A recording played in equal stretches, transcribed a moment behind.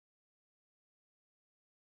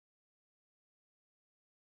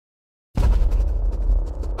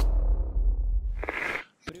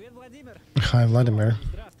Hi, Vladimir.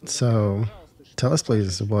 So, tell us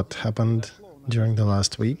please what happened during the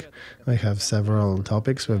last week. We have several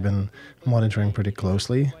topics we've been monitoring pretty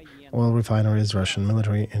closely: oil refineries, Russian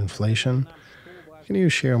military, inflation. Can you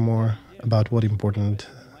share more about what important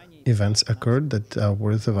events occurred that are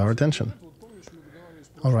worth of our attention?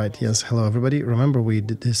 All right, yes, hello everybody. Remember, we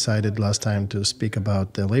decided last time to speak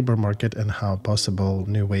about the labor market and how possible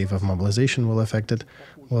new wave of mobilization will affect it.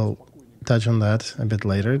 We'll touch on that a bit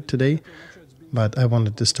later today, but I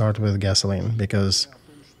wanted to start with gasoline because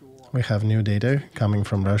we have new data coming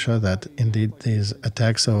from Russia that indeed these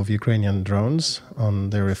attacks of Ukrainian drones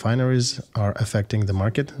on their refineries are affecting the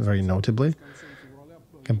market very notably.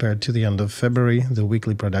 Compared to the end of February, the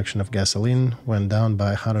weekly production of gasoline went down by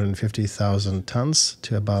 150,000 tons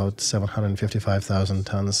to about 755,000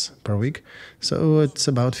 tons per week. So it's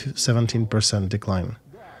about 17% decline.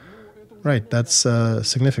 Right, that's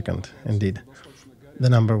significant indeed. The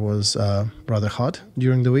number was rather hot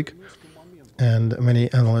during the week, and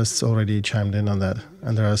many analysts already chimed in on that.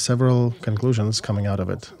 And there are several conclusions coming out of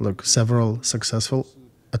it. Look, several successful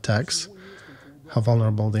attacks, how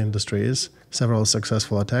vulnerable the industry is. Several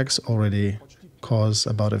successful attacks already cause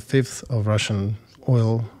about a fifth of Russian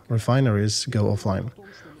oil refineries go offline.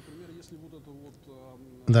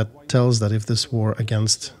 That tells that if this war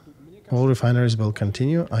against oil refineries will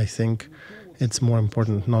continue, I think it's more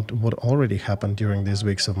important not what already happened during these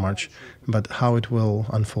weeks of March, but how it will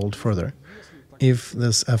unfold further. If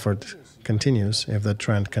this effort continues, if the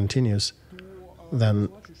trend continues, then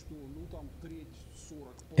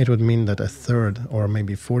it would mean that a third or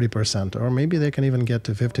maybe 40%, or maybe they can even get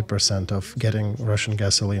to 50% of getting Russian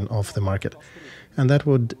gasoline off the market. And that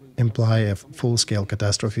would imply a full-scale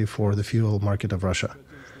catastrophe for the fuel market of Russia.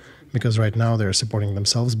 Because right now they're supporting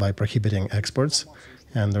themselves by prohibiting exports,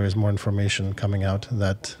 and there is more information coming out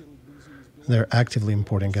that they're actively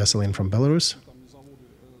importing gasoline from Belarus.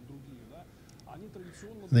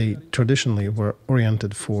 They traditionally were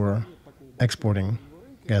oriented for exporting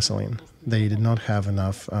gasoline. They did not have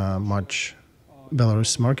much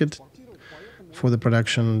Belarus market for the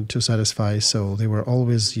production to satisfy, so they were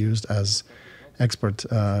always used as export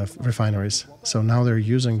refineries. So now they're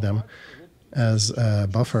using them as a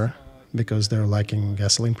buffer because they're lacking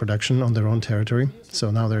gasoline production on their own territory.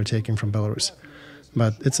 So now they're taking from Belarus.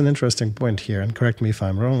 But it's an interesting point here, and correct me if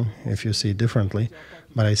I'm wrong, if you see it differently,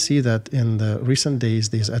 but I see that in the recent days,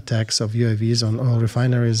 these attacks of UAVs on oil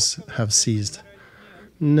refineries have ceased.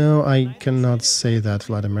 No, I cannot say that,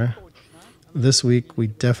 Vladimir. This week we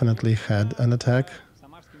definitely had an attack.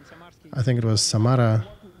 I think it was Samara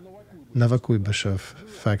Novokuybyshev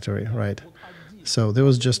factory, right? So there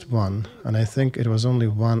was just one, and I think it was only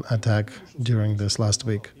one attack during this last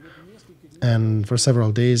week. And for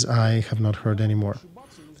several days I have not heard any more.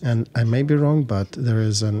 And I may be wrong, but there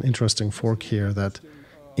is an interesting fork here that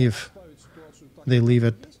if they leave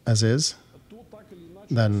it as is,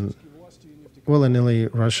 then willy-nilly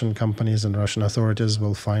Russian companies and Russian authorities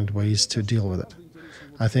will find ways to deal with it.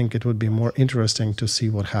 I think it would be more interesting to see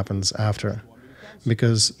what happens after,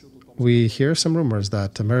 because we hear some rumors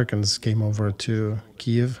that Americans came over to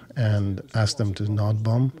Kiev and asked them to not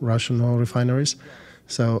bomb Russian oil refineries.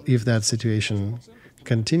 So if that situation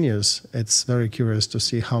continues, it's very curious to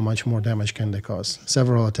see how much more damage can they cause.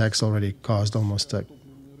 Several attacks already caused almost a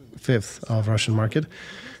fifth of Russian market,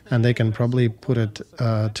 and they can probably put it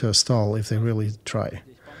to a stall if they really try.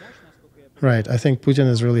 Right, I think Putin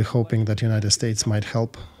is really hoping that the United States might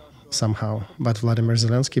help somehow. But Vladimir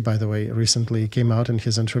Zelensky, by the way, recently came out in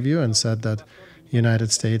his interview and said that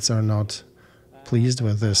United States are not pleased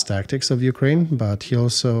with this tactics of Ukraine, but he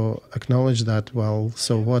also acknowledged that, well,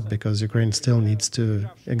 so what, because Ukraine still needs to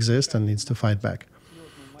exist and needs to fight back.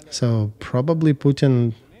 So probably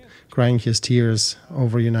Putin crying his tears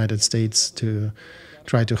over United States to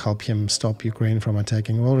try to help him stop Ukraine from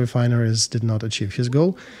attacking oil refineries did not achieve his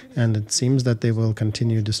goal, and it seems that they will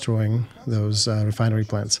continue destroying those refinery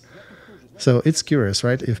plants. So it's curious,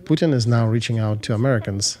 right? If Putin is now reaching out to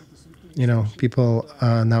Americans, people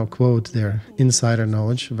now quote their insider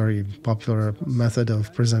knowledge, very popular method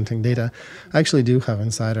of presenting data. I actually do have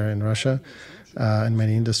insider in Russia in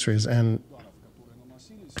many industries, and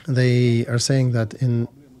they are saying that in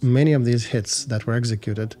many of these hits that were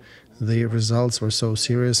executed, the results were so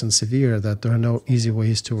serious and severe that there are no easy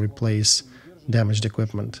ways to replace damaged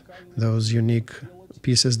equipment. Those unique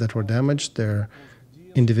pieces that were damaged, they're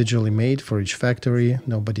individually made for each factory.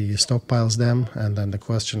 Nobody stockpiles them, and then the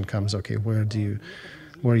question comes, okay, where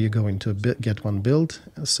are you going to get one built?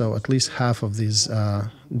 So at least half of these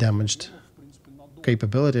damaged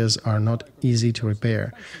capabilities are not easy to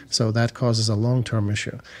repair. So that causes a long-term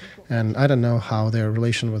issue. And I don't know how their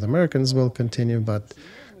relation with Americans will continue, but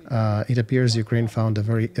it appears Ukraine found a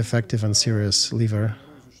very effective and serious lever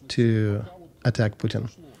to attack Putin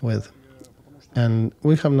with. And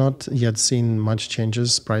we have not yet seen much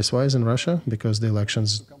changes price-wise in Russia because the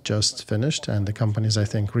elections just finished and the companies, I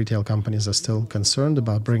think retail companies, are still concerned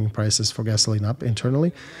about bringing prices for gasoline up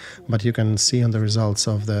internally. But you can see on the results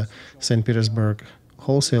of the St. Petersburg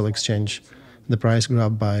wholesale exchange, the price grew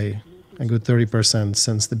up by a good 30%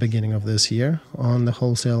 since the beginning of this year on the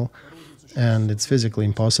wholesale. And it's physically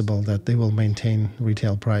impossible that they will maintain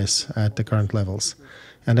retail price at the current levels.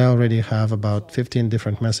 And I already have about 15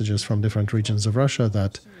 different messages from different regions of Russia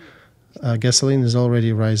that gasoline is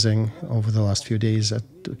already rising over the last few days. It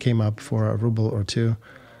came up for a ruble or two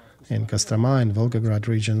in Kostroma and Volgograd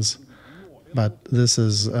regions. But this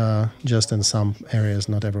is just in some areas,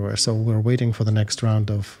 not everywhere. So we're waiting for the next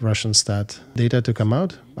round of Russian stat data to come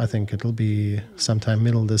out. I think it'll be sometime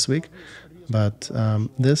middle this week. But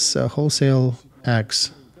this wholesale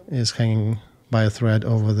axe is hanging by a thread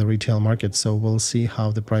over the retail market, so we'll see how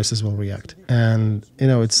the prices will react. And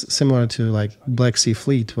it's similar to like Black Sea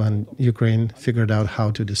Fleet when Ukraine figured out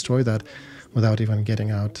how to destroy that without even getting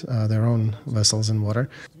out their own vessels in water.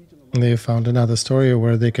 They found another story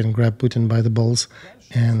where they can grab Putin by the balls,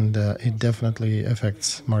 and it definitely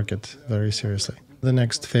affects market very seriously. The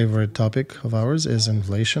next favorite topic of ours is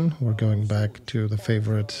inflation. We're going back to the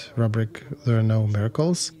favorite rubric, there are no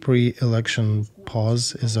miracles. Pre-election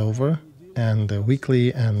pause is over, and the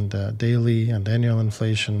weekly and daily and annual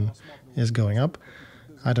inflation is going up.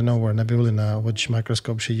 I don't know where Nabiullina, which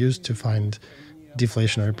microscope she used to find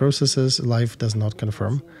deflationary processes. Life does not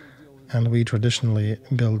confirm. And we traditionally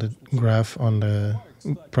build a graph on the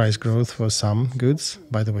price growth for some goods.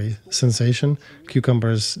 By the way, sensation.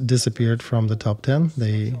 Cucumbers disappeared from the top 10.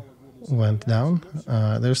 They went down.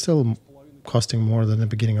 They're still costing more than the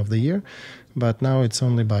beginning of the year, but now it's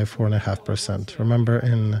only by 4.5%. Remember,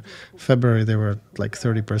 in February, they were like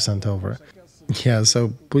 30% over. Yeah, so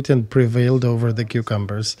Putin prevailed over the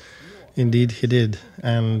cucumbers. Indeed, he did.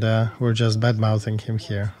 And we're just bad-mouthing him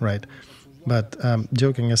here, right? But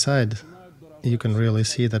joking aside, you can really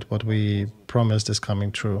see that what we promised is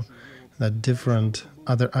coming true, that different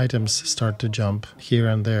other items start to jump here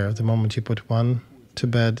and there. The moment you put one to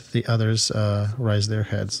bed, the others raise their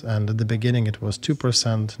heads. And at the beginning it was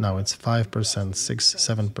 2%, now it's 5%, 6,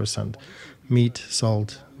 7%. Meat,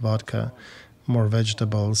 salt, vodka, more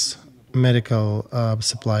vegetables, medical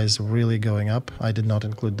supplies really going up. I did not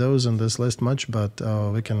include those in this list much, but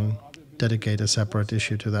we can dedicate a separate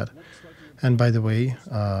issue to that. And by the way,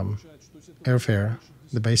 airfare,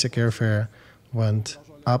 the basic airfare went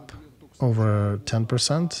up over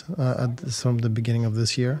 10% from the beginning of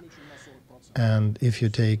this year. And if you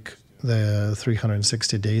take the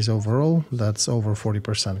 360 days overall, that's over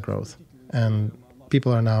 40% growth. And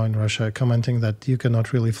people are now in Russia commenting that you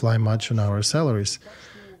cannot really fly much on our salaries.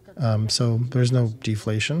 So there's no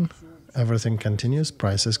deflation. Everything continues.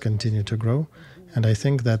 Prices continue to grow. And I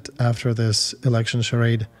think that after this election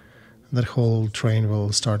charade, that whole train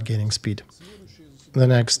will start gaining speed. The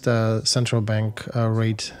next central bank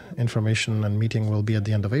rate information and meeting will be at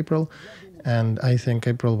the end of April. And I think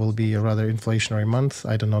April will be a rather inflationary month.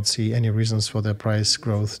 I do not see any reasons for the price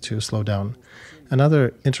growth to slow down.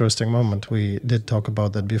 Another interesting moment, we did talk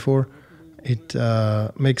about that before, it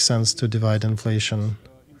makes sense to divide inflation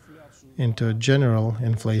into general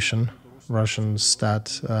inflation. Russian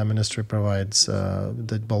stat ministry provides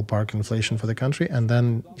the ballpark inflation for the country, and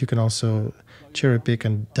then you can also cherry pick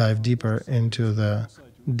and dive deeper into the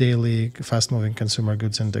daily fast-moving consumer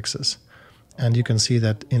goods indexes. And you can see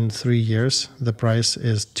that in 3 years, the price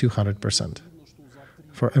is 200%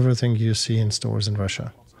 for everything you see in stores in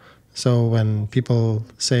Russia. So when people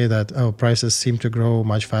say that, oh, prices seem to grow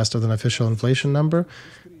much faster than official inflation number,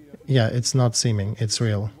 yeah, it's not seeming, it's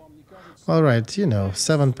real. All right, 7%,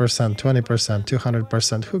 20%,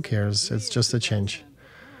 200%, who cares? It's just a change.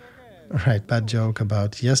 All right, bad joke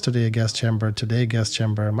about yesterday a gas chamber, today a gas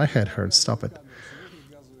chamber. My head hurts, stop it.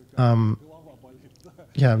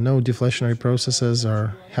 Yeah, no deflationary processes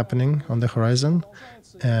are happening on the horizon.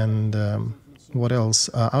 And what else?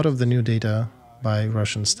 Out of the new data by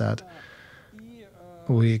Russian stat,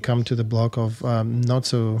 we come to the block of not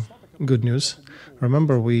so good news.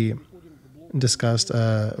 Remember, we discussed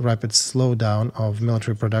a rapid slowdown of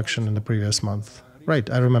military production in the previous month. Right,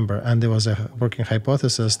 I remember. And there was a working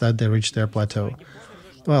hypothesis that they reached their plateau.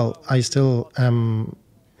 Well, I still am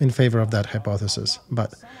in favor of that hypothesis,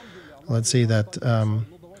 but let's see that.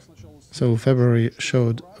 So February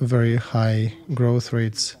showed very high growth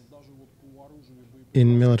rates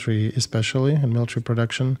in military, especially in military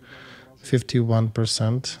production,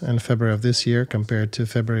 51% in February of this year compared to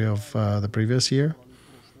February of the previous year.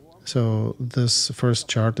 So this first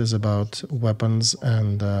chart is about weapons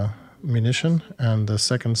and munition, and the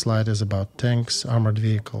second slide is about tanks, armored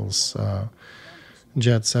vehicles,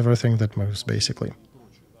 jets, everything that moves, basically.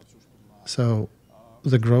 So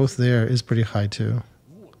the growth there is pretty high too.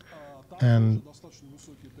 And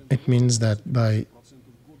it means that by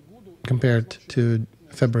compared to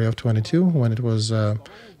February of 22, when it was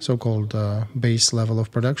so-called base level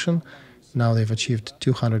of production, now they've achieved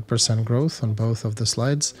 200% growth on both of the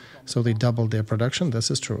slides. So they doubled their production. This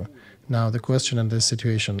is true. Now the question in this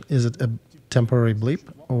situation, is it a temporary blip,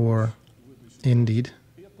 or indeed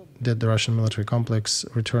did the Russian military complex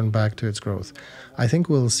return back to its growth? I think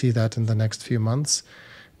we'll see that in the next few months,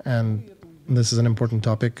 and this is an important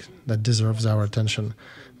topic that deserves our attention.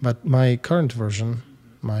 But my current version,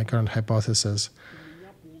 my current hypothesis,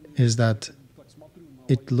 is that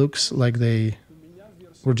it looks like they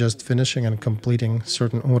were just finishing and completing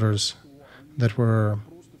certain orders that were,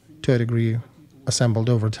 to a degree, assembled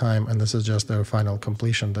over time, and this is just their final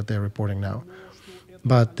completion that they're reporting now.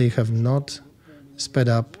 But they have not sped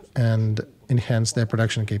up and enhanced their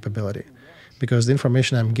production capability, because the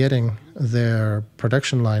information I'm getting, their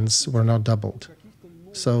production lines were not doubled.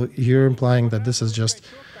 So you're implying that this is just,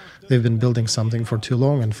 they've been building something for too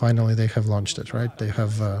long and finally they have launched it, right? They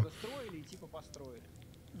have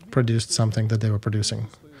produced something that they were producing.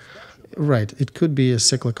 Right, it could be a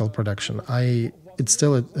cyclical production. It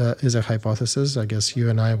still is a hypothesis. I guess you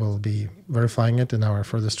and I will be verifying it in our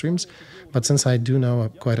further streams. But since I do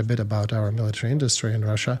know quite a bit about our military industry in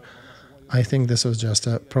Russia, I think this was just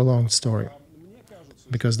a prolonged story.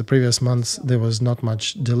 Because the previous months there was not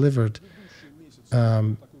much delivered,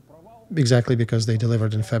 exactly because they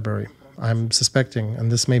delivered in February. I'm suspecting,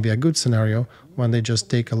 and this may be a good scenario, when they just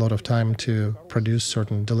take a lot of time to produce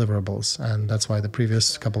certain deliverables, and that's why the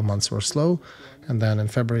previous couple months were slow, and then in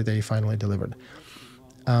February they finally delivered.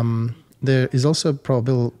 There is also a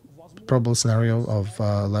probable scenario of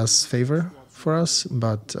less favor for us,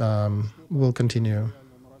 but we'll continue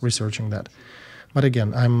researching that. But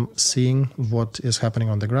again, I'm seeing what is happening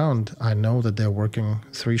on the ground. I know that they're working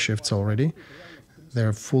 3 shifts already.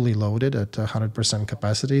 They're fully loaded at 100%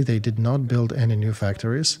 capacity. They did not build any new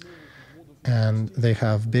factories, and they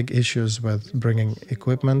have big issues with bringing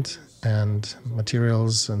equipment and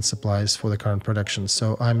materials and supplies for the current production.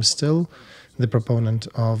 So I'm still the proponent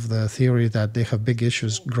of the theory that they have big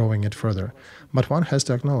issues growing it further. But one has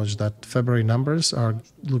to acknowledge that February numbers are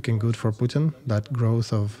looking good for Putin. That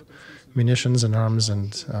growth of munitions and arms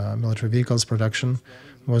and military vehicles production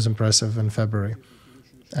was impressive in February.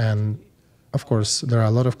 And of course, there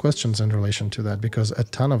are a lot of questions in relation to that, because a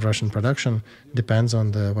ton of Russian production depends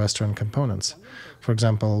on the Western components. For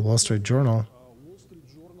example, Wall Street Journal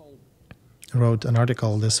wrote an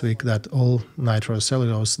article this week that all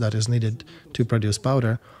nitrocellulose that is needed to produce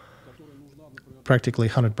powder, practically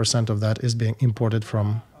 100% of that is being imported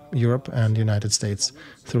from Europe and the United States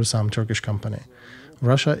through some Turkish company.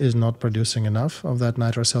 Russia is not producing enough of that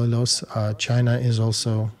nitrocellulose. China is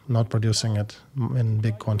also not producing it in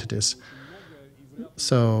big quantities.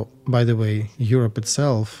 So, by the way, Europe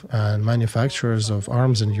itself and manufacturers of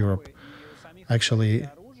arms in Europe actually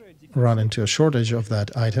run into a shortage of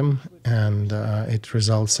that item, and it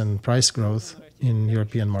results in price growth in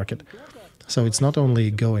European market. So it's not only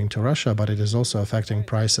going to Russia, but it is also affecting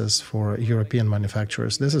prices for European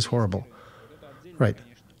manufacturers. This is horrible. Right.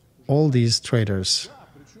 All these traders,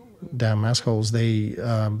 damn assholes, they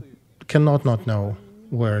cannot not know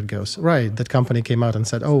where it goes. Right, that company came out and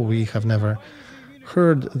said, oh, we have never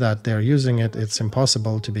heard that they're using it. It's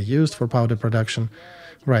impossible to be used for powder production.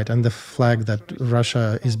 Right, and the flag that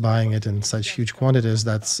Russia is buying it in such huge quantities,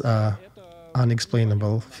 that's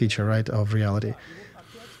unexplainable feature, right, of reality.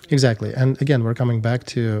 Exactly, and again, we're coming back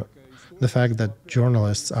to the fact that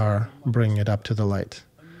journalists are bringing it up to the light.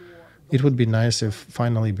 It would be nice if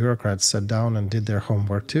finally bureaucrats sat down and did their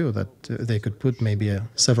homework too, that they could put maybe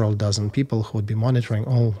several dozen people who would be monitoring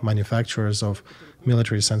all manufacturers of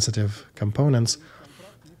military-sensitive components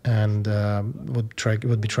and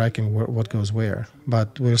would be tracking what goes where.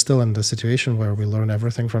 But we're still in the situation where we learn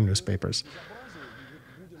everything from newspapers.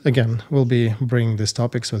 Again, we'll be bringing these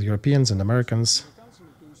topics with Europeans and Americans.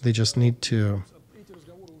 They just need to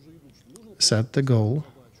set the goal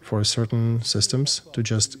for certain systems to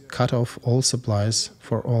just cut off all supplies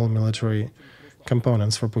for all military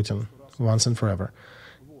components for Putin once and forever.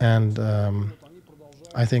 And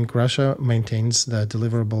I think Russia maintains the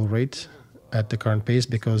deliverable rate at the current pace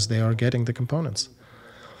because they are getting the components.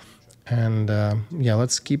 And yeah,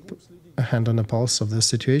 let's keep a hand on the pulse of this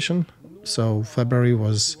situation. So February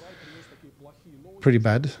was pretty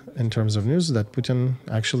bad in terms of news that Putin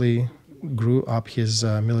actually grew up his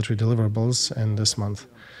military deliverables in this month.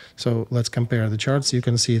 So let's compare the charts. You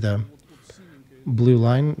can see the blue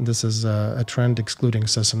line. This is a trend excluding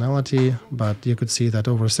seasonality, but you could see that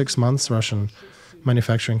over 6 months, Russian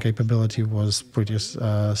manufacturing capability was pretty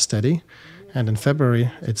steady. And in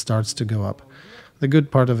February, it starts to go up. The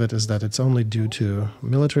good part of it is that it's only due to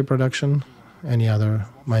military production. Any other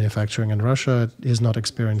manufacturing in Russia is not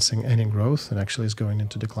experiencing any growth and actually is going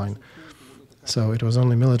into decline. So it was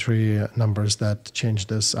only military numbers that changed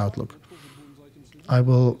this outlook. I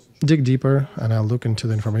will dig deeper and I'll look into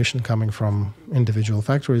the information coming from individual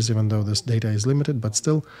factories, even though this data is limited, but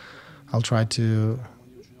still I'll try to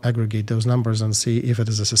aggregate those numbers and see if it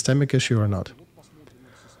is a systemic issue or not.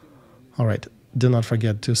 All right, do not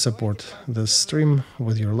forget to support this stream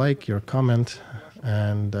with your like, your comment,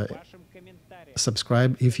 and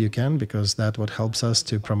subscribe if you can, because that's what helps us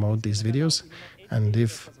to promote these videos. And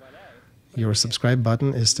if your subscribe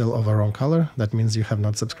button is still of a wrong color, that means you have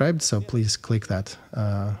not subscribed, so please click that,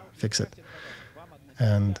 fix it.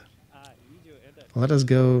 And let us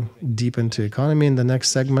go deep into economy in the next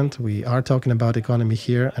segment. We are talking about economy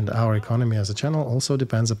here, and our economy as a channel also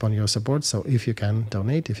depends upon your support. So if you can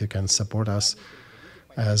donate, if you can support us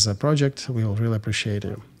as a project, we will really appreciate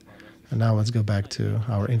it. And now let's go back to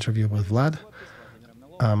our interview with Vlad.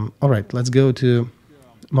 All right, let's go to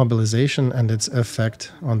mobilization and its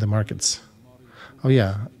effect on the markets. Oh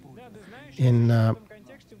yeah, in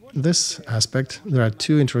this aspect, there are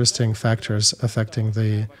two interesting factors affecting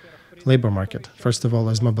the labor market. First of all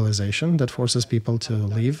is mobilization that forces people to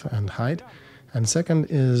leave and hide. And second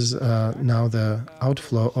is now the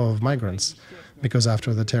outflow of migrants, because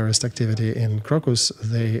after the terrorist activity in Crocus,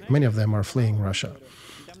 many of them are fleeing Russia.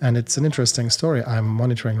 And it's an interesting story. I'm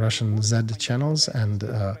monitoring Russian Z channels, and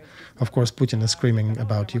of course Putin is screaming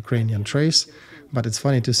about Ukrainian trace, but it's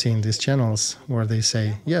funny to see in these channels where they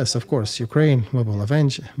say, yes, of course, Ukraine, we will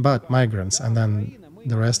avenge, but migrants. And then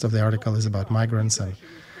the rest of the article is about migrants and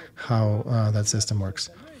how that system works.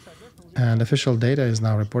 And official data is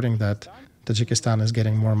now reporting that Tajikistan is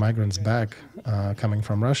getting more migrants back coming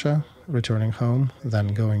from Russia, returning home,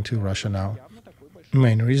 than going to Russia now.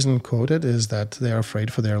 Main reason quoted is that they are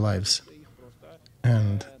afraid for their lives.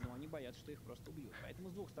 And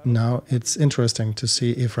now it's interesting to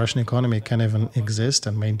see if Russian economy can even exist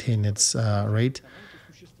and maintain its rate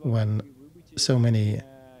when so many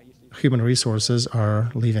human resources are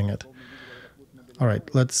leaving it. All right,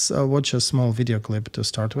 let's watch a small video clip to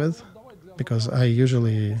start with, because I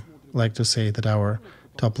usually like to say that our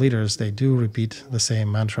top leaders, they do repeat the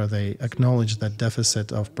same mantra. They acknowledge that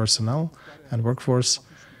deficit of personnel and workforce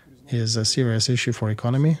is a serious issue for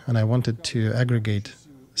economy, and I wanted to aggregate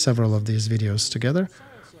several of these videos together,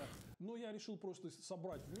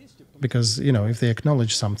 because, you know, if they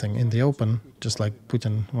acknowledge something in the open, just like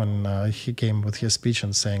Putin when he came with his speech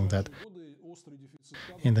and saying that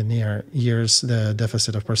in the near years the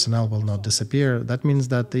deficit of personnel will not disappear, that means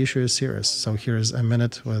that the issue is serious. So here's a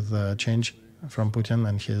minute with change from Putin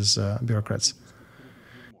and his bureaucrats.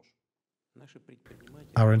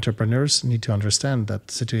 Our entrepreneurs need to understand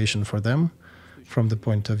that situation for them, from the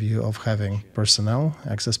point of view of having personnel,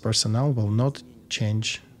 excess personnel, will not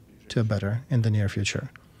change to a better in the near future.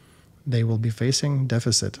 They will be facing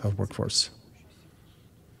deficit of workforce.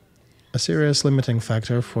 A serious limiting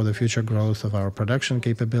factor for the future growth of our production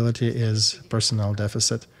capability is personnel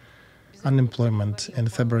deficit. Unemployment in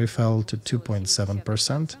February fell to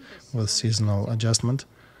 2.7% with seasonal adjustment,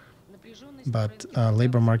 but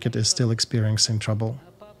labor market is still experiencing trouble.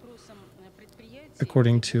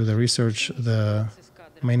 According to the research, the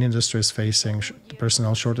main industries facing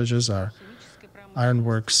personnel shortages are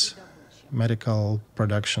ironworks, medical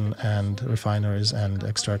production, and refineries and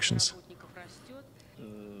extractions.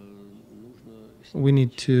 We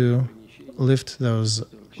need to lift those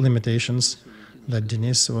limitations that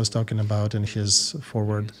Denis was talking about in his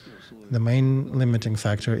foreword. The main limiting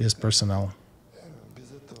factor is personnel.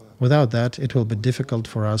 Without that, it will be difficult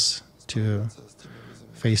for us to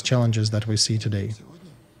face challenges that we see today,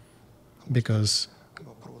 because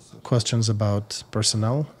questions about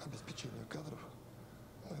personnel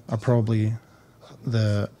are probably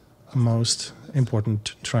the most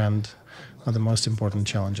important trend or the most important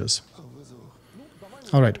challenges.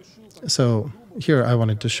 All right, so here I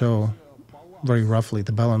wanted to show very roughly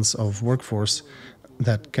the balance of workforce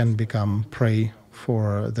that can become prey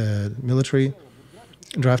for the military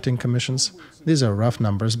drafting commissions. These are rough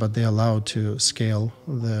numbers, but they allow to scale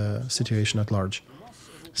the situation at large.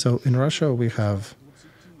 So in Russia, we have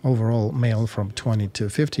overall male from 20 to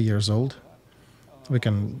 50 years old. We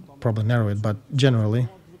can probably narrow it, but generally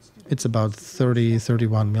it's about 30,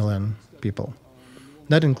 31 million people.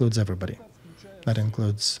 That includes everybody. That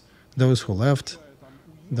includes those who left,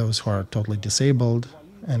 those who are totally disabled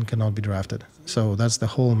and cannot be drafted. So that's the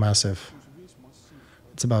whole massive,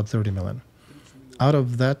 it's about 30 million. Out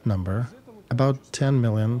of that number, about 10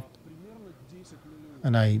 million,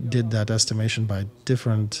 and I did that estimation by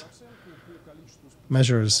different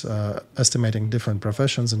measures, estimating different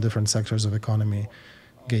professions and different sectors of economy,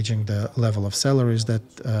 gauging the level of salaries that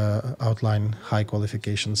outline high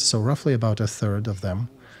qualifications. So roughly about a third of them,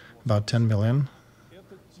 about 10 million,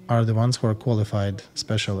 are the ones who are qualified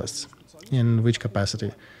specialists. In which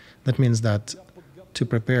capacity? That means that to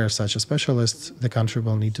prepare such a specialist, the country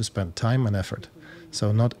will need to spend time and effort.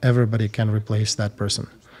 So not everybody can replace that person.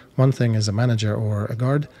 One thing is a manager or a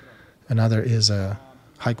guard, another is a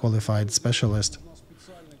high qualified specialist.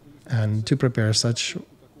 And to prepare such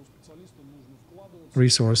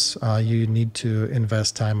resource, you need to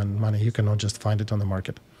invest time and money. You cannot just find it on the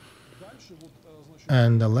market.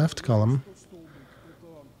 And the left column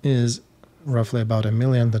is roughly about 1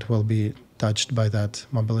 million that will be touched by that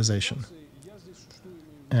mobilization.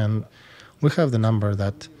 And we have the number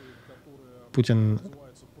that Putin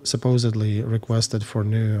supposedly requested for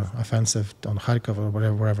new offensive on Kharkov or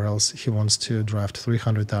wherever else. He wants to draft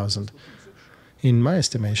 300,000. In my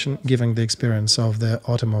estimation, given the experience of the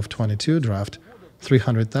autumn of 22 draft,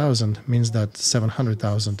 300,000 means that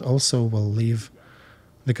 700,000 also will leave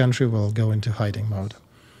the country, will go into hiding mode.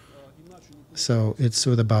 So it's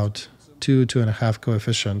with about 2.5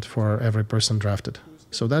 coefficient for every person drafted.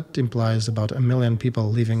 So that implies about 1 million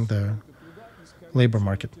people leaving the labor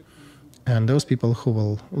market. And those people who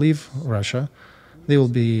will leave Russia, they will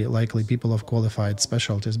be likely people of qualified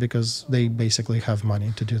specialties because they basically have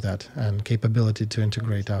money to do that and capability to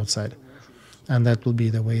integrate outside. And that will be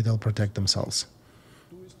the way they'll protect themselves.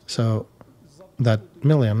 So that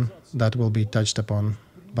million that will be touched upon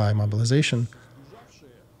by mobilization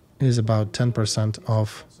is about 10%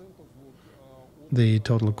 of the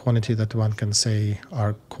total quantity that one can say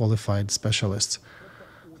are qualified specialists.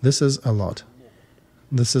 This is a lot.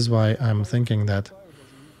 This is why I'm thinking that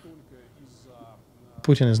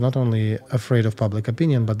Putin is not only afraid of public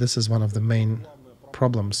opinion, but this is one of the main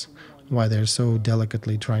problems why they're so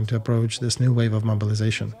delicately trying to approach this new wave of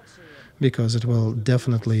mobilization, because it will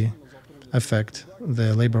definitely affect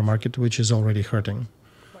the labor market, which is already hurting.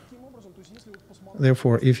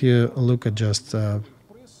 Therefore, if you look at just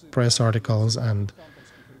press articles and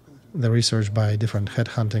the research by different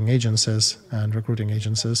headhunting agencies and recruiting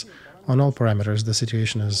agencies, on all parameters, the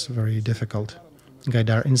situation is very difficult.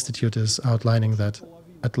 Gaidar Institute is outlining that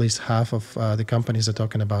at least half of the companies are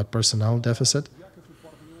talking about personnel deficit.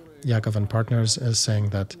 Yakov and Partners is saying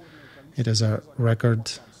that it is a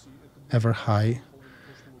record ever high,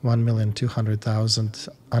 1,200,000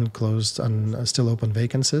 unclosed and still open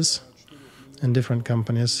vacancies in different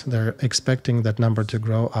companies. They're expecting that number to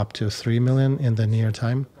grow up to 3 million in the near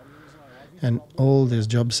time. And all these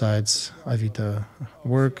job sites, Avito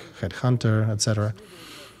Work, Headhunter, etc.,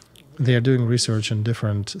 they are doing research in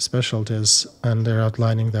different specialties and they're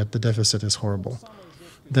outlining that the deficit is horrible.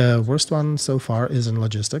 The worst one so far is in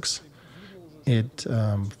logistics. It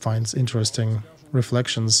finds interesting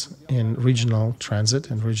reflections in regional transit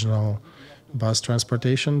and regional bus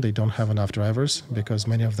transportation. They don't have enough drivers because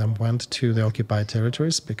many of them went to the occupied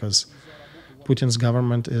territories because Putin's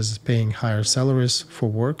government is paying higher salaries for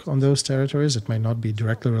work on those territories. It may not be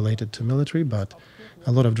directly related to military, but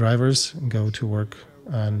a lot of drivers go to work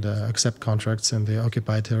and accept contracts in the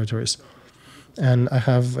occupied territories. And I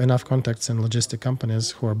have enough contacts in logistic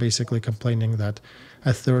companies who are basically complaining that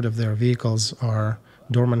a third of their vehicles are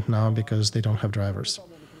dormant now because they don't have drivers.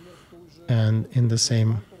 And in the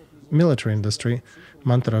same military industry,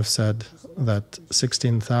 Mantarov said that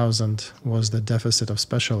 16,000 was the deficit of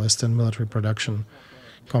specialists in military production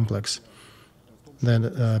complex.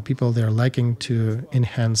 Then people there liking to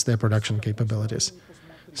enhance their production capabilities.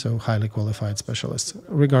 So highly qualified specialists.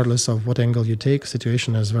 Regardless of what angle you take,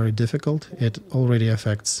 situation is very difficult. It already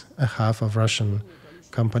affects a half of Russian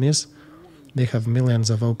companies. They have millions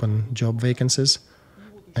of open job vacancies.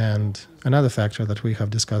 And another factor that we have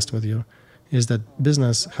discussed with you is that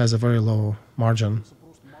business has a very low margin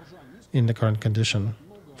in the current condition.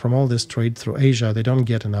 From all this trade through Asia, they don't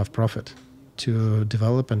get enough profit to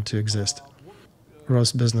develop and to exist.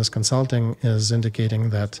 Ross Business Consulting is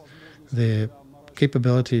indicating that the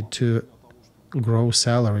capability to grow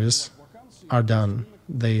salaries are done.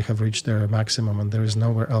 They have reached their maximum and there is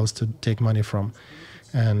nowhere else to take money from.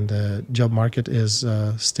 and the job market is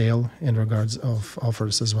stale in regards of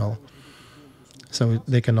offers as well. So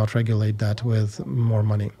they cannot regulate that with more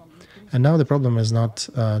money. And now the problem is not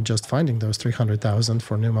just finding those 300,000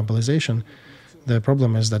 for new mobilization. The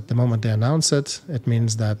problem is that the moment they announce it, it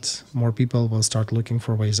means that more people will start looking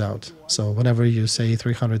for ways out. So whenever you say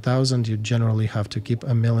 300,000, you generally have to keep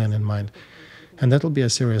 1 million in mind. And that will be a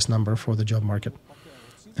serious number for the job market.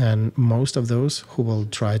 And most of those who will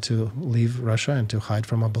try to leave Russia and to hide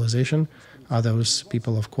from mobilization are those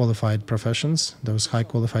people of qualified professions, those high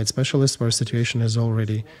qualified specialists where the situation is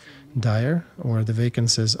already dire, where the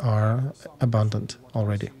vacancies are abundant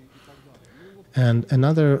already. And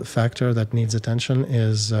another factor that needs attention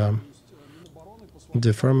is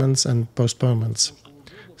deferments and postponements.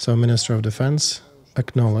 So Minister of Defense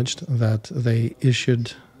acknowledged that they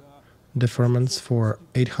issued deferments for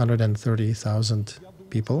 830,000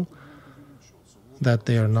 people, that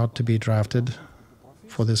they are not to be drafted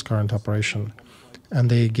for this current operation. And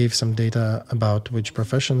they gave some data about which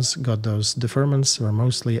professions got those deferments. Were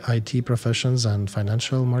mostly IT professions and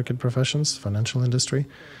financial market professions, financial industry.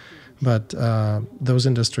 But those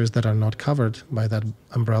industries that are not covered by that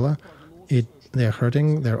umbrella, they're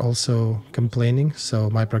hurting. They're also complaining. So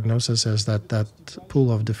my prognosis is that that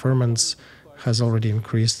pool of deferments has already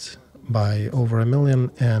increased by over 1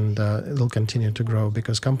 million, and it'll continue to grow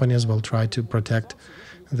because companies will try to protect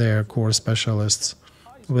their core specialists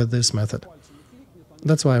with this method.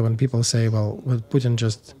 That's why when people say, well, when Putin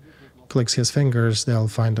just clicks his fingers, they'll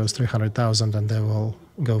find those 300,000 and they will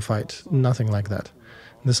go fight. Nothing like that.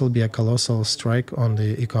 This will be a colossal strike on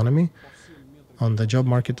the economy, on the job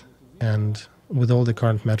market, and with all the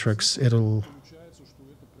current metrics, it'll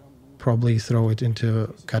probably throw it into a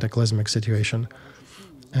cataclysmic situation.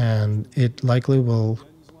 And it likely will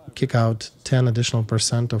kick out 10 additional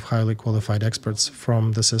 % of highly qualified experts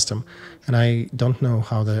from the system. And I don't know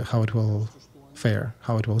how it will fare,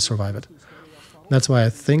 how it will survive it. That's why I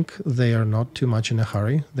think they are not too much in a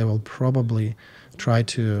hurry. They will probably try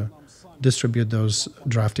to distribute those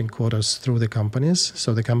drafting quotas through the companies.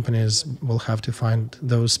 So the companies will have to find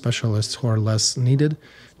those specialists who are less needed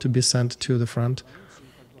to be sent to the front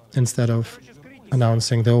instead of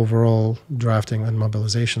announcing the overall drafting and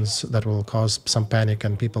mobilizations that will cause some panic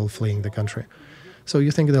and people fleeing the country. So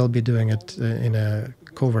you think they'll be doing it in a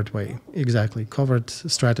covert way? Exactly. Covert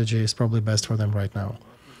strategy is probably best for them right now.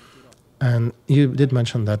 And you did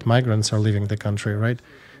mention that migrants are leaving the country, right?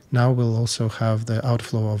 Now we'll also have the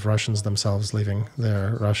outflow of Russians themselves leaving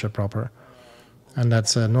their Russia proper. And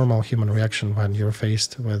that's a normal human reaction when you're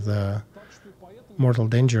faced with mortal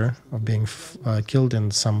danger of being killed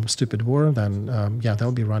in some stupid war, then yeah,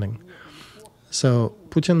 they'll be running. So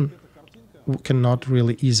Putin cannot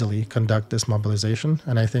really easily conduct this mobilization,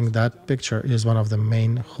 and I think that picture is one of the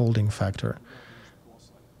main holding factor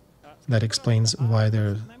that explains why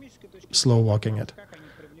they're slow walking it.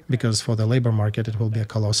 Because for the labor market, it will be a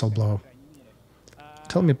colossal blow.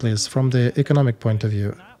 Tell me, please, from the economic point of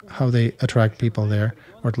view, how they attract people there,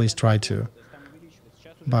 or at least try to,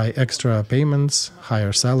 by extra payments,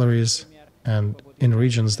 higher salaries, and in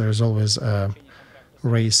regions there's always a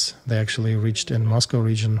race. They actually reached in Moscow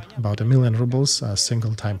region about 1 million rubles, a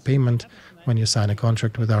single-time payment when you sign a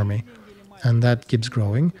contract with army, and that keeps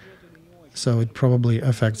growing. So it probably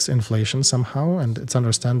affects inflation somehow, and it's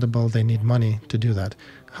understandable they need money to do that.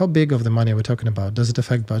 How big of the money are we talking about? Does it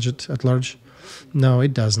affect budget at large? No,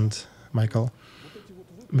 it doesn't, Michael,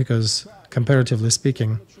 because comparatively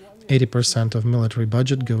speaking, 80% of military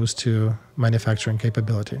budget goes to manufacturing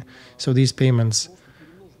capability. So these payments,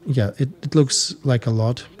 yeah, it looks like a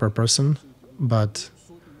lot per person, but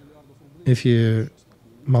if you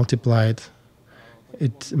multiply it,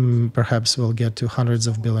 it perhaps will get to hundreds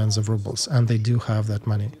of billions of rubles, and they do have that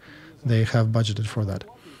money. They have budgeted for that.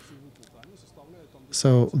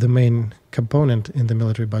 So the main component in the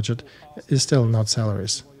military budget is still not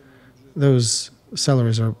salaries. Those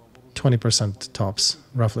salaries are 20% tops,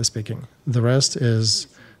 roughly speaking. The rest is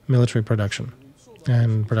military production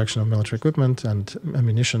and production of military equipment and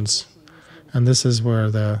ammunitions. And this is where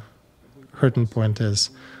the hurting point is.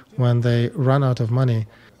 When they run out of money,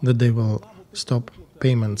 that they will stop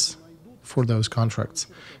payments for those contracts.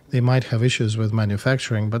 They might have issues with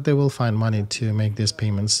manufacturing, but they will find money to make these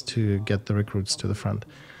payments to get the recruits to the front.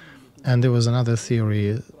 And there was another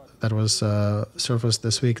theory that was surfaced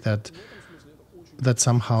this week that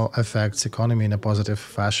somehow affects economy in a positive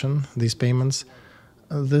fashion, these payments.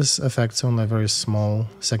 This affects only a very small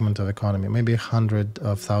segment of economy. Maybe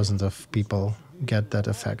 100,000 of people get that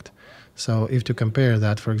effect. So if to compare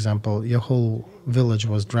that, for example, your whole village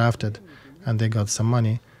was drafted and they got some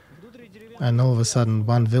money, and all of a sudden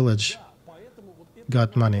one village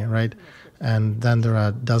got money, right? And then there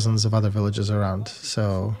are dozens of other villages around.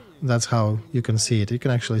 So that's how you can see it. You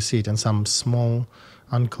can actually see it in some small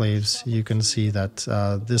enclaves. You can see that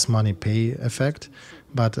this money pay effect,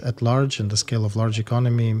 but at large, in the scale of large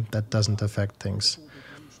economy, that doesn't affect things.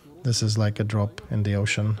 This is like a drop in the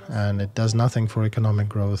ocean, and it does nothing for economic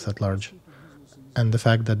growth at large. And the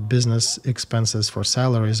fact that business expenses for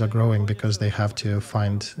salaries are growing because they have to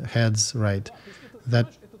find heads, right, that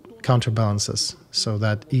counterbalances. So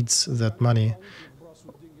that eats that money,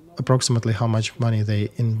 approximately how much money they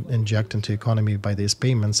inject into economy by these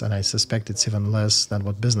payments, and I suspect it's even less than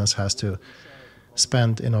what business has to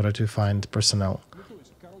spend in order to find personnel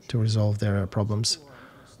to resolve their problems.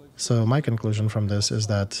 So my conclusion from this is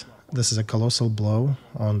that this is a colossal blow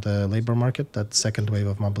on the labor market, that second wave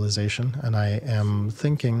of mobilization. And I am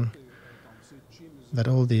thinking that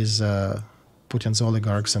all these Putin's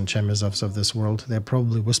oligarchs and Chemizovs of this world, they're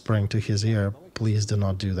probably whispering to his ear, please do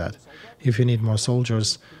not do that. If you need more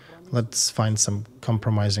soldiers, let's find some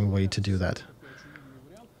compromising way to do that.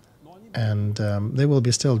 And they will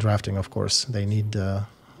be still drafting, of course. They need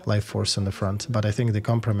life force in the front. But I think the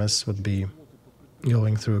compromise would be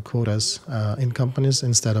going through quotas in companies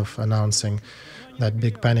instead of announcing that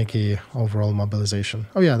big panicky overall mobilization.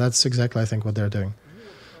 Oh yeah, that's exactly, I think, what they're doing.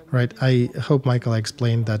 Right, I hope, Michael, I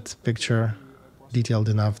explained that picture detailed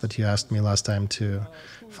enough that you asked me last time to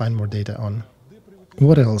find more data on.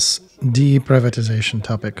 What else? Deprivatization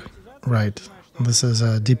topic. Right, this is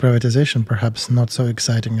a deprivatization, perhaps not so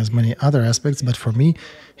exciting as many other aspects, but for me,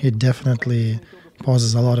 it definitely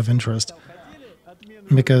poses a lot of interest.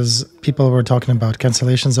 Because people were talking about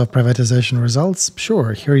cancellations of privatization results.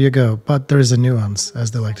 Sure, here you go. But there is a nuance,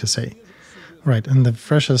 as they like to say. Right, and the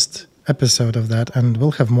freshest episode of that, and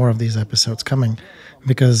we'll have more of these episodes coming,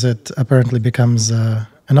 because it apparently becomes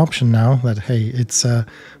an option now that, hey, it's a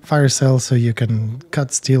fire sale, so you can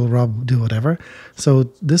cut, steal, rob, do whatever.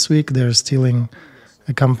 So this week they're stealing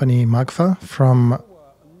a company, Magfa, from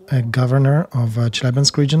a governor of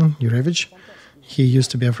Chelyabinsk region, Yurevich. He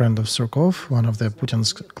used to be a friend of Surkov, one of the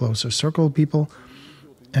Putin's closer circle people.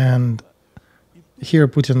 And here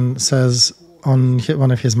Putin says on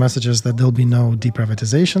one of his messages that there'll be no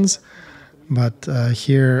deprivatizations. But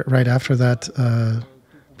here, right after that,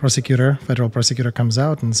 federal prosecutor comes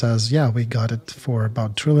out and says, yeah, we got it for about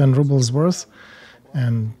 1 trillion rubles worth.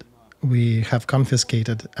 And we have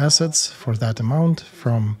confiscated assets for that amount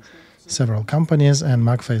from several companies. And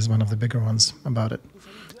Magfa is one of the bigger ones about it.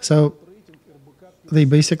 So they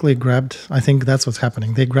basically grabbed, I think that's what's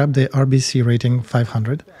happening. They grabbed the RBC rating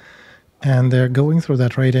 500, and they're going through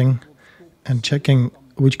that rating and checking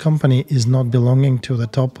which company is not belonging to the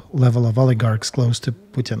top level of oligarchs close to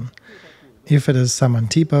Putin. If it is some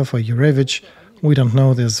Antipov or Yurevich, we don't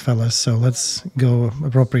know these fellas, so let's go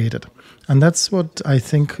appropriate it. And that's what I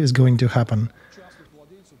think is going to happen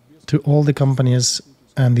to all the companies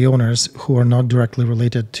and the owners who are not directly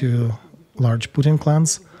related to large Putin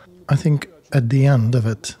clans. I think at the end of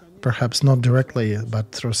it, perhaps not directly,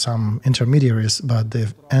 but through some intermediaries, but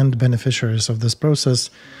the end beneficiaries of this process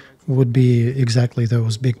would be exactly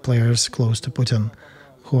those big players close to Putin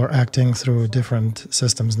who are acting through different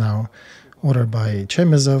systems now. Ordered by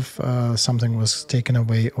Chemizov, something was taken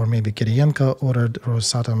away, or maybe Kiriyenko ordered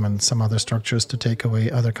Rosatom and some other structures to take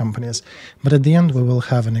away other companies. But at the end, we will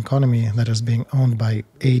have an economy that is being owned by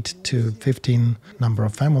 8 to 15 number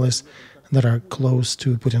of families that are close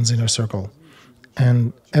to Putin's inner circle.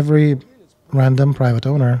 And every random private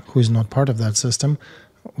owner who is not part of that system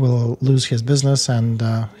will lose his business and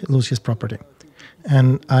lose his property.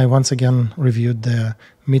 And I once again reviewed the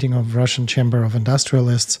meeting of Russian Chamber of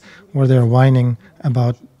Industrialists, where they're whining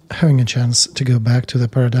about having a chance to go back to the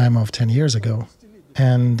paradigm of 10 years ago.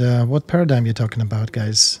 And what paradigm are you talking about,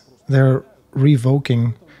 guys? They're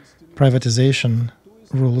revoking privatization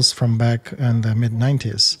rules from back in the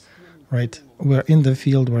mid-90s, right? We're in the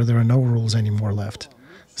field where there are no rules anymore left.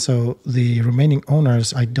 So the remaining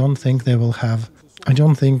owners, I don't think their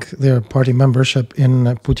party membership in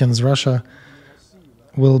Putin's Russia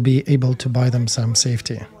will be able to buy them some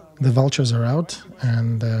safety. The vultures are out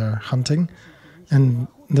and they're hunting. And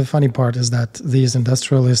the funny part is that these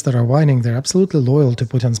industrialists that are whining, they're absolutely loyal to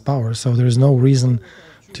Putin's power. So there's no reason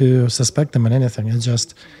to suspect them in anything. It's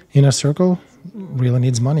just inner circle really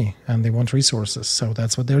needs money and they want resources. So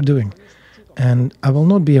that's what they're doing. And I will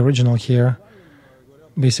not be original here.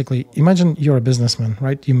 Basically, imagine you're a businessman,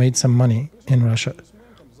 right? You made some money in Russia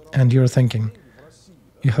and you're thinking,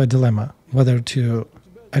 you have a dilemma whether to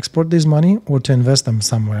export this money or to invest them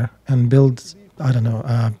somewhere and build, I don't know,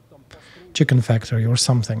 a chicken factory or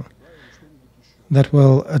something that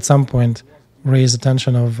will at some point raise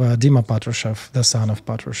attention of Dima Patrushev, the son of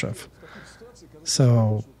Patrushev.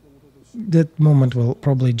 So that moment will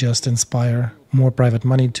probably just inspire more private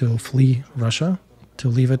money to flee Russia, to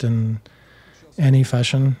leave it in any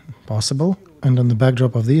fashion possible. And on the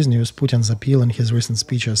backdrop of these news, Putin's appeal in his recent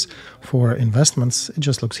speeches for investments, it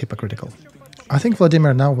just looks hypocritical. I think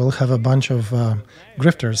Vladimir now will have a bunch of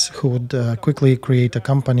grifters who would quickly create a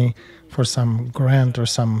company for some grant or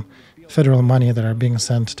some federal money that are being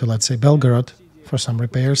sent to, let's say, Belgorod for some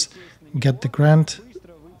repairs, get the grant,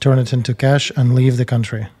 turn it into cash, and leave the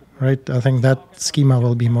country, right? I think that schema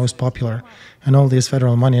will be most popular. And all these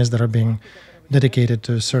federal monies that are being dedicated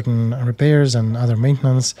to certain repairs and other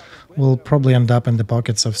maintenance will probably end up in the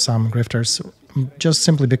pockets of some grifters, just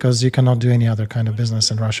simply because you cannot do any other kind of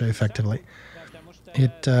business in Russia effectively.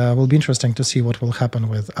 It will be interesting to see what will happen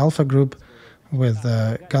with Alpha Group, with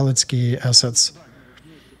Galitsky assets.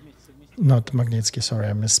 Not Magnitsky, sorry,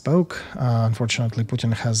 I misspoke. Unfortunately,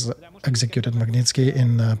 Putin has executed Magnitsky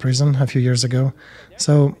in prison a few years ago.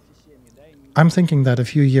 So I'm thinking that a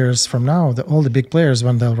few years from now, all the big players,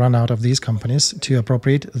 when they'll run out of these companies to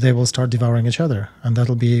appropriate, they will start devouring each other, and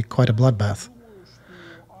that'll be quite a bloodbath.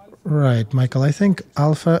 Right, Michael, I think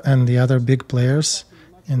Alpha and the other big players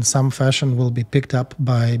in some fashion will be picked up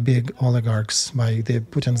by big oligarchs, by the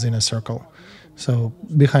Putin's inner circle. So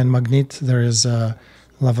behind Magnit, there is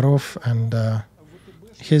Lavrov and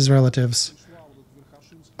his relatives.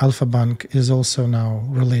 Alpha Bank is also now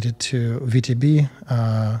related to VTB,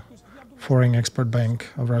 Foreign Export Bank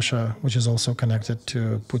of Russia, which is also connected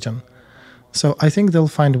to Putin. So I think they'll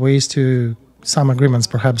find ways to some agreements.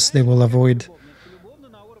 Perhaps they will avoid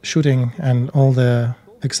shooting and all the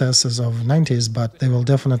excesses of 90s, but they will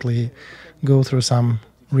definitely go through some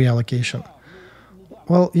reallocation.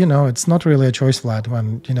 Well, it's not really a choice, Vlad,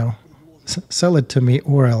 when, sell it to me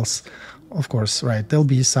or else. Of course, right, there'll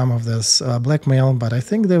be some of this blackmail, but I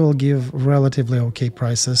think they will give relatively okay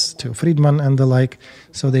prices to Friedman and the like,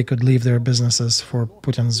 so they could leave their businesses for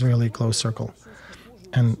Putin's really close circle.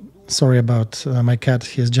 And sorry about my cat,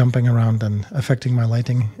 he is jumping around and affecting my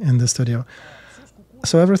lighting in the studio.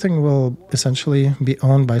 So everything will essentially be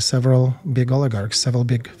owned by several big oligarchs, several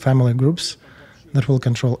big family groups that will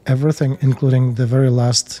control everything, including the very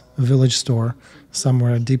last village store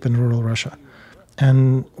somewhere deep in rural Russia.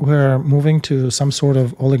 And we're moving to some sort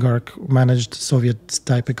of oligarch-managed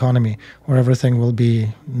Soviet-type economy where everything will be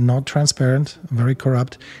not transparent, very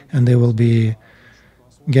corrupt, and they will be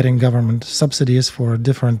getting government subsidies for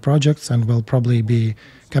different projects and will probably be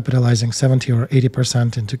capitalizing 70 or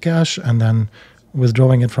 80% into cash and then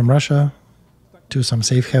withdrawing it from Russia to some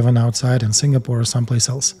safe haven outside in Singapore or someplace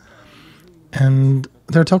else. And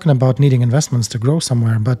they're talking about needing investments to grow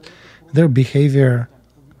somewhere, but their behavior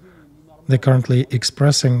they're currently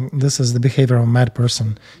expressing, this is the behavior of a mad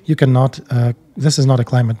person. You cannot, this is not a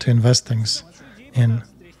climate to invest things in.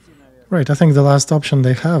 Right, I think the last option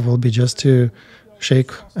they have will be just to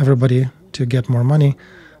shake everybody to get more money.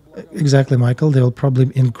 Exactly, Michael. They will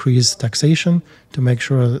probably increase taxation to make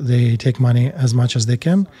sure they take money as much as they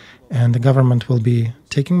can, and the government will be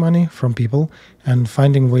taking money from people and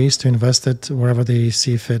finding ways to invest it wherever they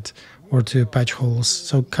see fit or to patch holes.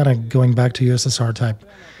 So kind of going back to USSR type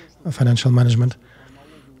financial management.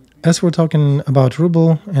 As we're talking about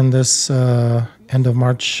ruble, in this end of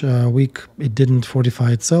March week, it didn't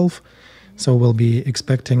fortify itself, so we'll be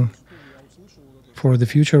expecting for the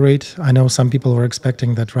future rate. I know some people were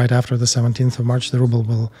expecting that right after the 17th of March, the ruble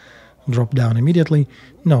will drop down immediately.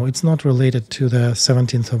 No, it's not related to the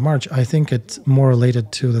 17th of March. I think it's more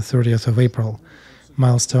related to the 30th of April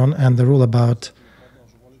milestone and the rule about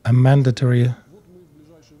a mandatory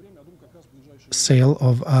sale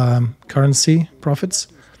of currency profits.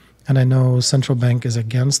 And I know central bank is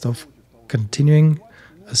against of continuing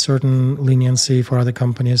a certain leniency for other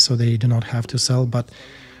companies so they do not have to sell, but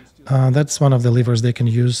that's one of the levers they can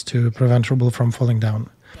use to prevent ruble from falling down.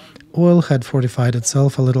 Oil had fortified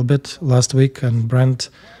itself a little bit last week, and Brent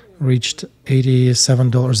reached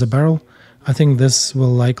 $87 a barrel. I think this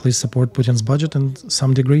will likely support Putin's budget in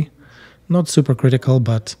some degree. Not super critical,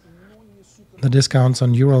 but the discounts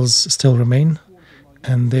on Urals still remain,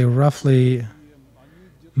 and they roughly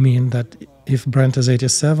mean that if Brent is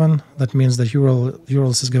 87, that means that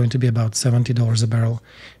Urals is going to be about $70 a barrel.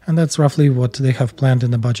 And that's roughly what they have planned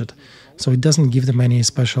in the budget. So it doesn't give them any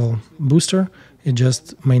special booster, it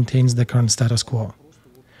just maintains the current status quo.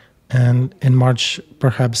 And in March,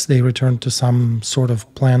 perhaps they return to some sort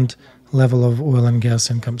of planned level of oil and gas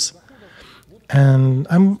incomes. And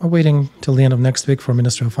I'm awaiting till the end of next week for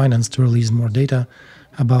Ministry of Finance to release more data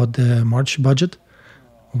about the March budget.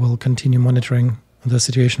 We'll continue monitoring the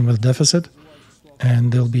situation with deficit.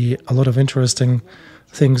 And there'll be a lot of interesting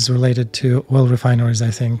things related to oil refineries,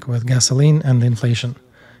 I think, with gasoline and inflation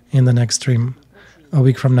in the next stream a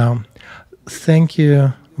week from now. Thank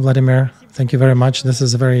you, Vladimir. Thank you very much. This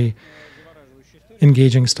is a very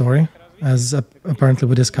engaging story. As apparently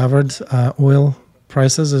we discovered, oil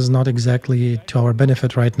prices is not exactly to our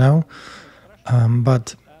benefit right now.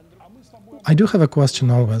 But I do have a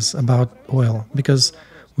question always about oil, because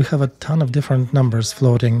we have a ton of different numbers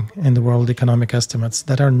floating in the world economic estimates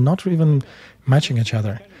that are not even matching each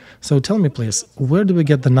other. So tell me, please, where do we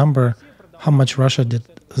get the number how much Russia did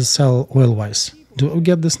sell oil-wise? Do we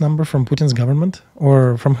get this number from Putin's government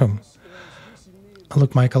or from whom?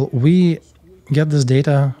 Look, Michael, we get this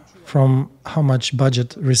data from how much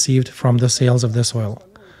budget received from the sales of this oil.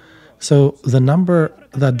 So the number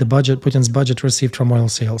that the budget, Putin's budget received from oil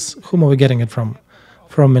sales, whom are we getting it from?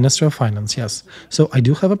 From Ministry of Finance, yes. So I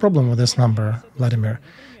do have a problem with this number, Vladimir,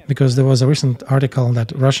 because there was a recent article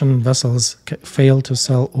that Russian vessels failed to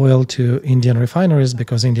sell oil to Indian refineries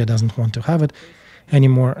because India doesn't want to have it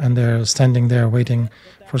anymore, and they're standing there waiting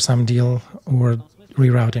for some deal or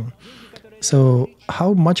rerouting. So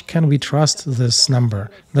how much can we trust this number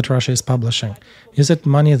that Russia is publishing? Is it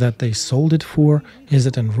money that they sold it for? Is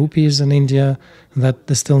it in rupees in India that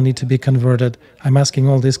they still need to be converted? I'm asking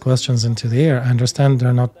all these questions into the air. I understand there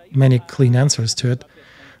are not many clean answers to it.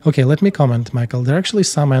 Okay, let me comment, Michael. There are actually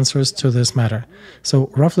some answers to this matter. So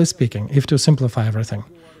roughly speaking, if to simplify everything,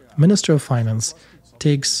 Ministry of Finance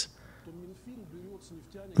takes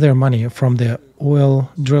their money from the oil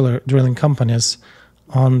drilling companies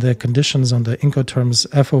on the conditions, on the Incoterms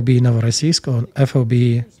FOB Novorossiysk or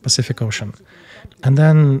FOB Pacific Ocean. And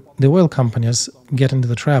then the oil companies get into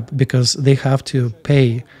the trap because they have to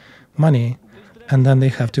pay money and then they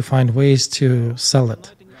have to find ways to sell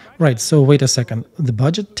it. Right, so wait a second. The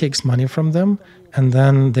budget takes money from them and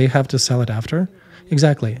then they have to sell it after?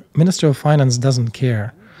 Exactly. Ministry of Finance doesn't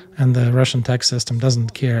care, and the Russian tax system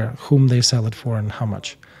doesn't care whom they sell it for and how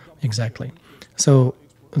much. Exactly. So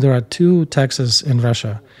there are two taxes in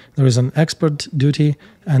Russia. There is an export duty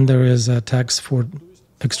and there is a tax for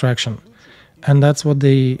extraction. And that's what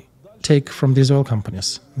they take from these oil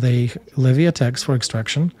companies. They levy a tax for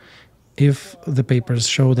extraction. If the papers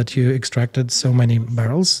show that you extracted so many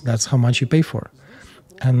barrels, that's how much you pay for.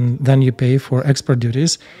 And then you pay for export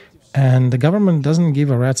duties. And the government doesn't give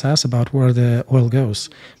a rat's ass about where the oil goes.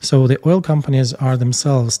 So the oil companies are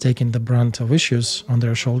themselves taking the brunt of issues on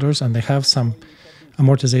their shoulders, and they have some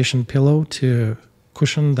amortization pillow to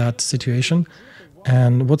cushion that situation.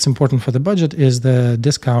 And what's important for the budget is the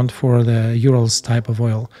discount for the Urals type of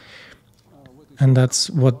oil. And that's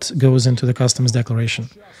what goes into the customs declaration.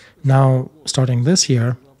 Now, starting this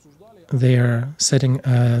year, they're setting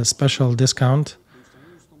a special discount,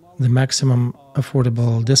 the maximum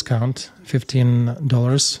affordable discount,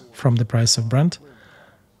 $15 from the price of Brent,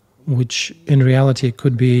 which in reality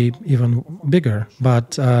could be even bigger,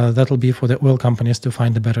 but that'll be for the oil companies to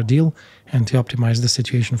find a better deal and to optimize the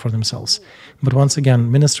situation for themselves. But once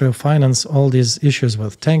again, Ministry of Finance, all these issues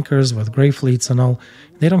with tankers, with gray fleets and all,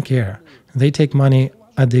 they don't care. They take money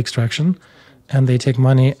at the extraction and they take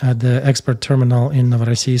money at the export terminal in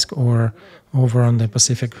Novorossiysk or over on the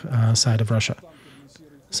Pacific side of Russia.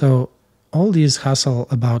 So all these hassle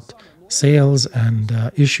about sales and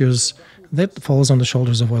issues, that falls on the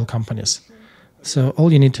shoulders of oil companies. So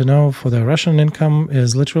all you need to know for the Russian income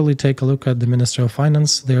is literally take a look at the Ministry of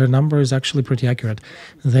Finance. Their number is actually pretty accurate.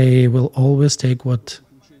 They will always take what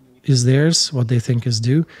is theirs, what they think is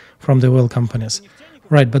due, from the oil companies.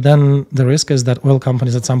 Right, but then the risk is that oil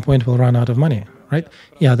companies at some point will run out of money, right?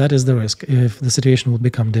 Yeah, that is the risk if the situation would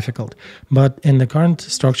become difficult. But in the current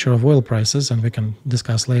structure of oil prices, and we can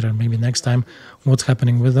discuss later, maybe next time, what's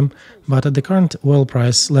happening with them, but at the current oil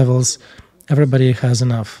price levels, everybody has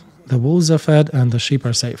enough. The wolves are fed and the sheep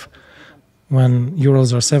are safe. When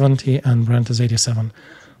Urals are 70 and Brent is 87.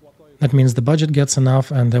 That means the budget gets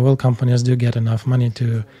enough and the oil companies do get enough money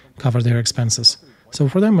to cover their expenses. So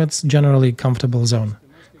for them, it's generally comfortable zone.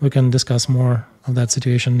 We can discuss more of that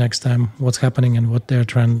situation next time, what's happening and what their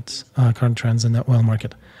trends, current trends in the oil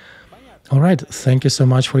market. All right. Thank you so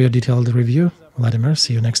much for your detailed review, Vladimir.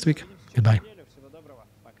 See you next week. Goodbye.